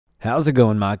How's it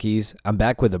going, Makis? I'm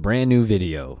back with a brand new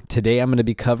video. Today I'm going to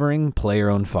be covering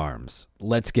player-owned farms.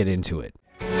 Let's get into it.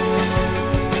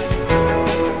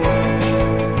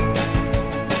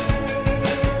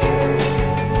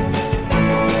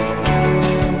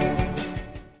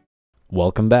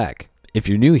 Welcome back. If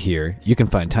you're new here, you can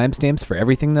find timestamps for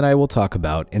everything that I will talk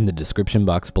about in the description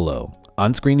box below.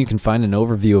 On screen you can find an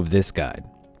overview of this guide.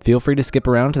 Feel free to skip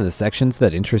around to the sections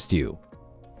that interest you.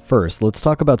 First, let's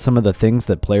talk about some of the things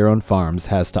that player-owned farms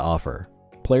has to offer.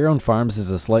 Player-owned farms is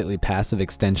a slightly passive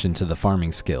extension to the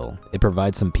farming skill. It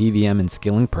provides some PVM and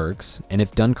skilling perks, and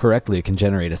if done correctly it can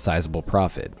generate a sizable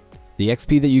profit. The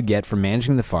XP that you get from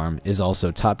managing the farm is also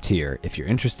top tier if you're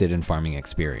interested in farming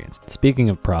experience. Speaking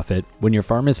of profit, when your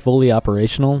farm is fully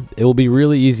operational, it will be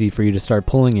really easy for you to start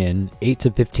pulling in 8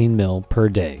 to 15 mil per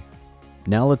day.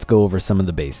 Now let's go over some of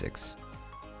the basics.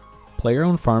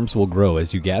 Player-owned farms will grow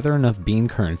as you gather enough bean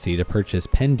currency to purchase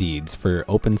pen deeds for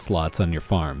open slots on your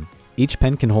farm. Each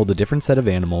pen can hold a different set of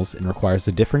animals and requires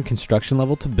a different construction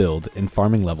level to build and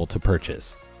farming level to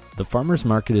purchase. The farmer's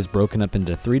market is broken up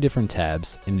into 3 different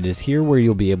tabs, and it is here where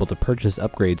you'll be able to purchase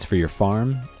upgrades for your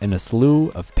farm and a slew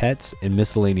of pets and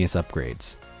miscellaneous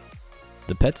upgrades.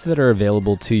 The pets that are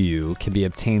available to you can be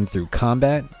obtained through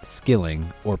combat,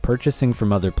 skilling, or purchasing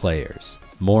from other players.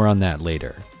 More on that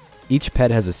later. Each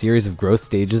pet has a series of growth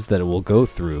stages that it will go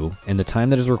through, and the time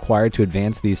that is required to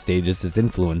advance these stages is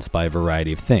influenced by a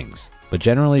variety of things. But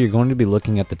generally you're going to be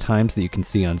looking at the times that you can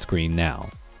see on screen now.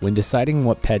 When deciding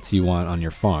what pets you want on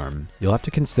your farm, you'll have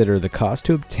to consider the cost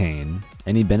to obtain,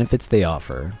 any benefits they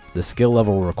offer, the skill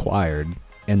level required,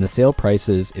 and the sale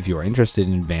prices if you are interested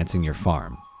in advancing your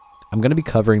farm. I'm going to be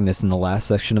covering this in the last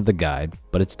section of the guide,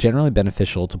 but it's generally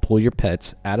beneficial to pull your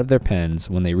pets out of their pens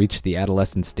when they reach the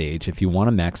adolescent stage if you want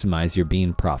to maximize your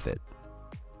bean profit.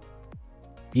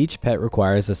 Each pet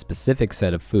requires a specific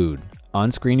set of food.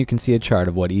 On screen you can see a chart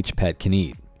of what each pet can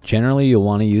eat. Generally you'll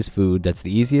want to use food that's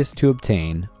the easiest to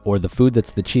obtain, or the food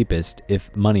that's the cheapest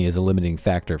if money is a limiting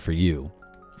factor for you.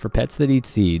 For pets that eat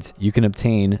seeds, you can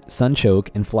obtain sunchoke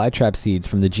and flytrap seeds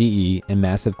from the GE in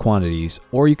massive quantities,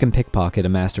 or you can pickpocket a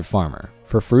master farmer.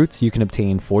 For fruits, you can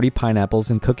obtain 40 pineapples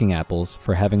and cooking apples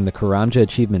for having the Karamja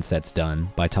achievement sets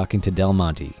done by talking to Del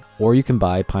Monte, or you can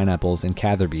buy pineapples and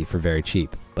Catherby for very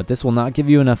cheap. But this will not give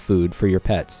you enough food for your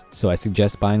pets, so I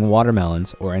suggest buying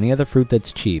watermelons or any other fruit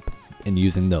that's cheap and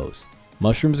using those.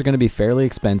 Mushrooms are going to be fairly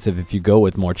expensive if you go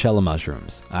with morchella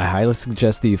mushrooms. I highly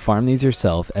suggest that you farm these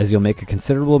yourself as you'll make a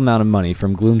considerable amount of money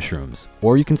from gloom shrooms,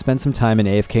 or you can spend some time in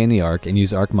AFK in the Ark and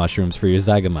use Ark mushrooms for your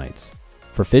zygomites.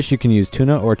 For fish you can use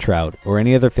tuna or trout or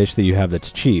any other fish that you have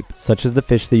that's cheap, such as the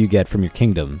fish that you get from your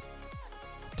kingdom.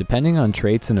 Depending on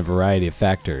traits and a variety of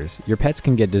factors, your pets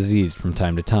can get diseased from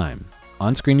time to time.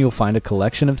 On screen you'll find a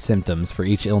collection of symptoms for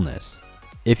each illness.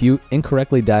 If you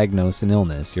incorrectly diagnose an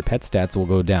illness, your pet stats will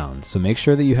go down, so make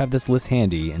sure that you have this list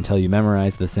handy until you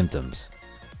memorize the symptoms.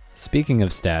 Speaking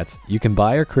of stats, you can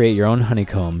buy or create your own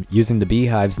honeycomb using the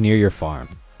beehives near your farm.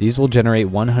 These will generate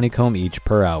 1 honeycomb each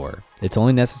per hour. It's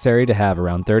only necessary to have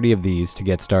around 30 of these to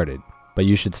get started, but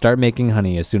you should start making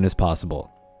honey as soon as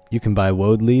possible. You can buy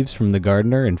woad leaves from the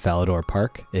gardener in Falador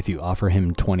Park. If you offer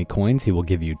him 20 coins, he will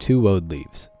give you 2 woad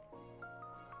leaves.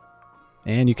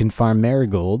 And you can farm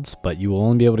marigolds, but you will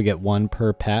only be able to get 1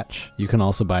 per patch. You can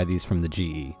also buy these from the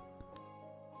GE.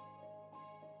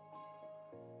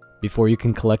 Before you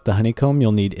can collect the honeycomb,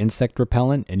 you'll need insect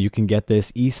repellent, and you can get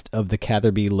this east of the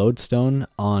Catherby lodestone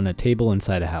on a table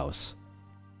inside a house.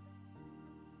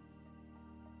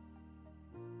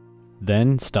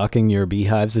 Then, stocking your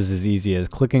beehives is as easy as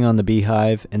clicking on the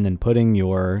beehive and then putting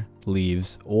your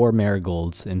leaves or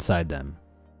marigolds inside them.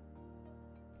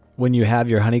 When you have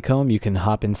your honeycomb, you can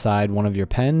hop inside one of your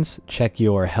pens, check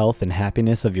your health and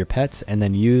happiness of your pets, and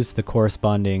then use the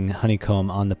corresponding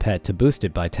honeycomb on the pet to boost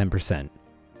it by 10%.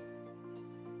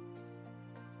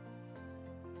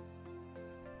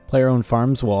 Player-owned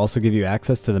farms will also give you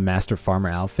access to the Master Farmer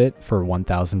outfit for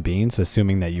 1,000 beans,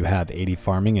 assuming that you have 80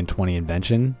 farming and 20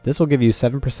 invention. This will give you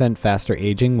 7% faster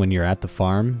aging when you're at the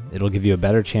farm. It'll give you a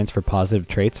better chance for positive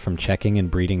traits from checking and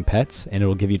breeding pets, and it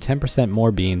will give you 10%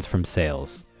 more beans from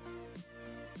sales.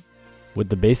 With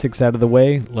the basics out of the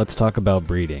way, let's talk about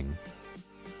breeding.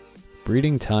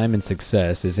 Breeding time and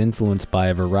success is influenced by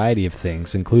a variety of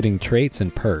things, including traits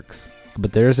and perks,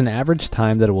 but there is an average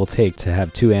time that it will take to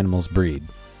have 2 animals breed.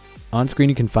 On screen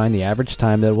you can find the average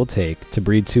time that it will take to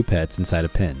breed 2 pets inside a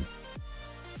pen.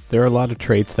 There are a lot of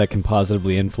traits that can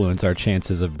positively influence our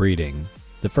chances of breeding.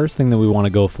 The first thing that we want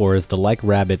to go for is the Like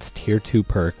Rabbits Tier 2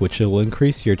 perk, which will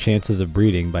increase your chances of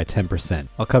breeding by 10%.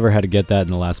 I'll cover how to get that in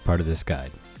the last part of this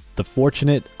guide. The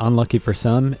fortunate, unlucky for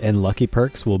some, and lucky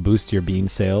perks will boost your bean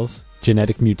sales.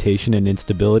 Genetic mutation and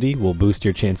instability will boost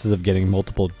your chances of getting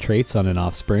multiple traits on an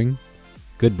offspring.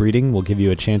 Good breeding will give you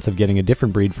a chance of getting a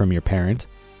different breed from your parent.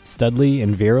 Studly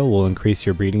and virile will increase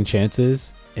your breeding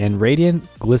chances. And radiant,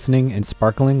 glistening, and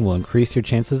sparkling will increase your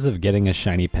chances of getting a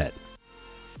shiny pet.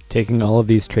 Taking all of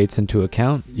these traits into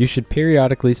account, you should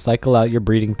periodically cycle out your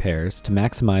breeding pairs to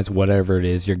maximize whatever it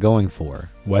is you're going for,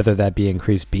 whether that be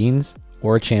increased beans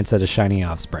or a chance at a shiny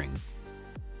offspring.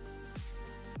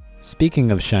 Speaking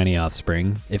of shiny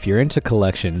offspring, if you're into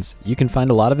collections, you can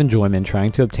find a lot of enjoyment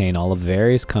trying to obtain all of the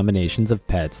various combinations of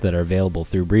pets that are available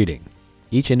through breeding.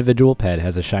 Each individual pet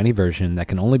has a shiny version that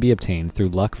can only be obtained through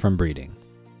luck from breeding.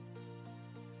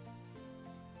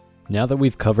 Now that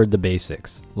we've covered the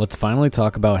basics, let's finally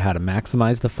talk about how to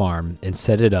maximize the farm and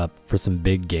set it up for some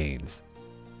big gains.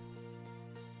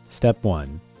 Step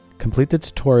 1. Complete the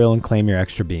tutorial and claim your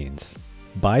extra beans.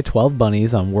 Buy 12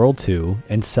 bunnies on World 2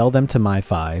 and sell them to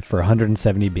MyFi for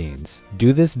 170 beans.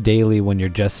 Do this daily when you're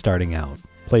just starting out.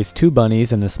 Place 2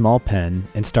 bunnies in a small pen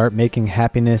and start making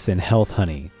happiness and health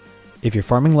honey. If your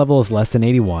farming level is less than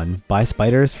 81, buy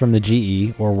spiders from the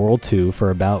GE or World 2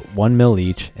 for about 1 mil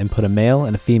each and put a male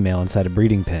and a female inside a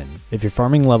breeding pen. If your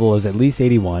farming level is at least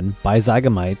 81, buy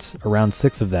zygomites, around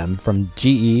 6 of them, from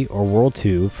GE or World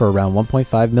 2 for around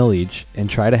 1.5 mil each and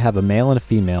try to have a male and a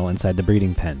female inside the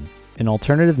breeding pen. An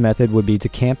alternative method would be to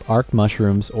camp arc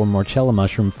mushrooms or morchella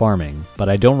mushroom farming, but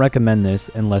I don't recommend this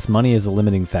unless money is a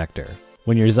limiting factor.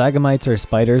 When your zygomites or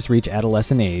spiders reach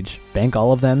adolescent age, bank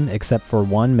all of them except for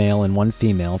 1 male and 1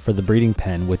 female for the breeding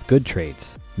pen with good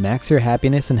traits. Max your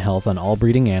happiness and health on all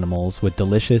breeding animals with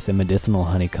delicious and medicinal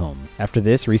honeycomb. After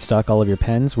this, restock all of your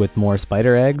pens with more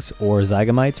spider eggs or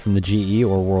zygomites from the GE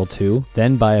or World 2.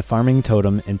 Then buy a farming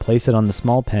totem and place it on the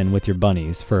small pen with your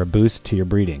bunnies for a boost to your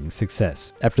breeding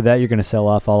success. After that, you're going to sell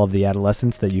off all of the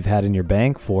adolescents that you've had in your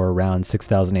bank for around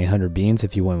 6,800 beans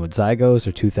if you went with zygos,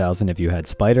 or 2,000 if you had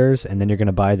spiders, and then you're going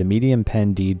to buy the medium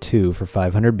pen deed 2 for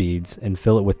 500 beads and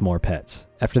fill it with more pets.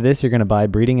 After this, you're going to buy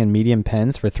breeding and medium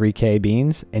pens for 3k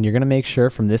beans, and you're going to make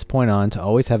sure from this point on to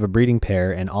always have a breeding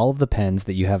pair in all of the pens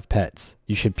that you have pets.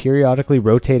 You should periodically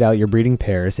rotate out your breeding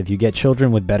pairs if you get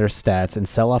children with better stats and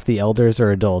sell off the elders or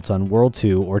adults on World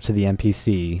 2 or to the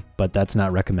NPC, but that's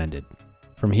not recommended.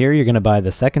 From here, you're going to buy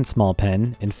the second small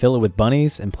pen and fill it with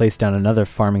bunnies and place down another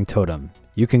farming totem.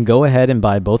 You can go ahead and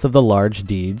buy both of the large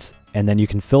deeds, and then you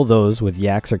can fill those with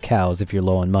yaks or cows if you're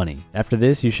low on money. After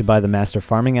this, you should buy the master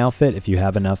farming outfit if you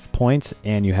have enough points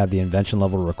and you have the invention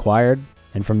level required.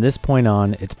 And from this point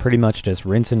on, it's pretty much just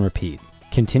rinse and repeat.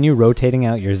 Continue rotating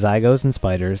out your zygos and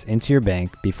spiders into your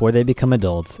bank before they become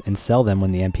adults and sell them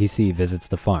when the NPC visits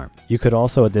the farm. You could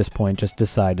also at this point just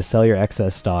decide to sell your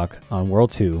excess stock on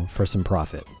World 2 for some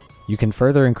profit. You can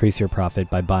further increase your profit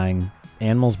by buying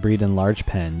animals breed in large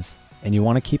pens, and you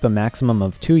want to keep a maximum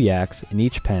of 2 yaks in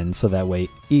each pen so that way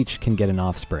each can get an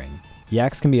offspring.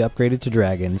 Yaks can be upgraded to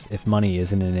dragons if money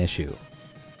isn't an issue.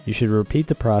 You should repeat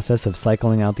the process of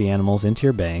cycling out the animals into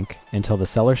your bank until the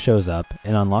seller shows up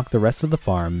and unlock the rest of the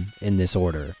farm in this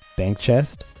order: bank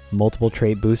chest, multiple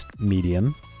trait boost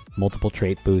medium, multiple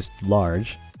trait boost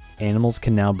large, animals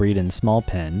can now breed in small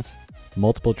pens,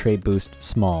 multiple trait boost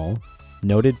small,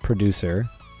 noted producer,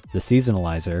 the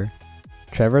seasonalizer,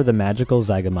 Trevor the magical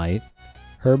zygomite,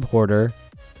 herb hoarder,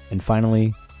 and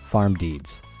finally, farm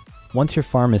deeds. Once your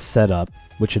farm is set up,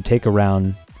 which should take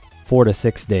around 4 to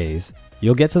 6 days,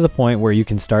 you'll get to the point where you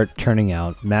can start turning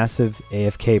out massive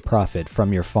AFK profit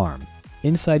from your farm.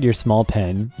 Inside your small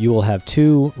pen, you will have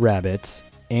 2 rabbits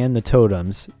and the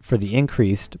totems for the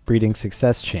increased breeding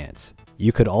success chance.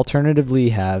 You could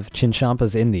alternatively have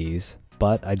chinchampas in these,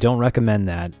 but I don't recommend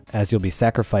that as you'll be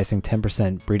sacrificing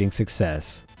 10% breeding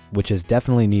success, which is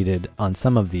definitely needed on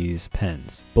some of these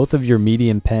pens. Both of your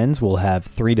medium pens will have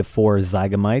 3 to 4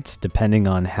 zygomites depending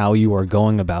on how you are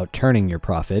going about turning your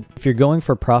profit. If you're going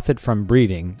for profit from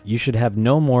breeding, you should have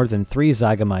no more than 3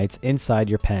 zygomites inside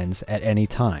your pens at any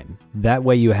time. That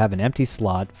way you have an empty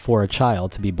slot for a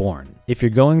child to be born. If you're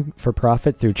going for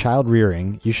profit through child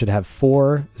rearing, you should have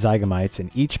 4 zygomites in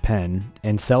each pen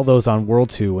and sell those on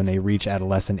World 2 when they reach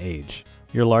adolescent age.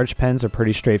 Your large pens are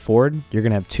pretty straightforward. You're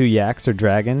going to have 2 yaks or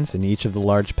dragons in each of the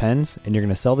large pens, and you're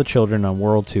going to sell the children on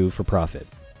World 2 for profit.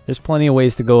 There's plenty of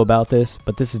ways to go about this,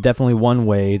 but this is definitely one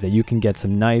way that you can get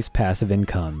some nice passive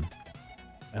income.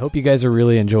 I hope you guys are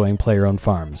really enjoying Play Your Own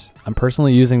Farms. I'm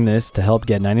personally using this to help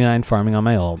get 99 farming on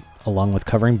my ult, along with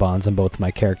covering bonds on both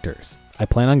my characters. I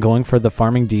plan on going for the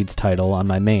Farming Deeds title on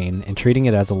my main and treating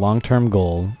it as a long-term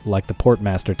goal, like the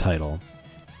Portmaster title.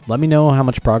 Let me know how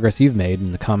much progress you've made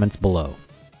in the comments below.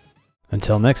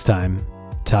 Until next time,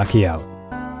 Taki out.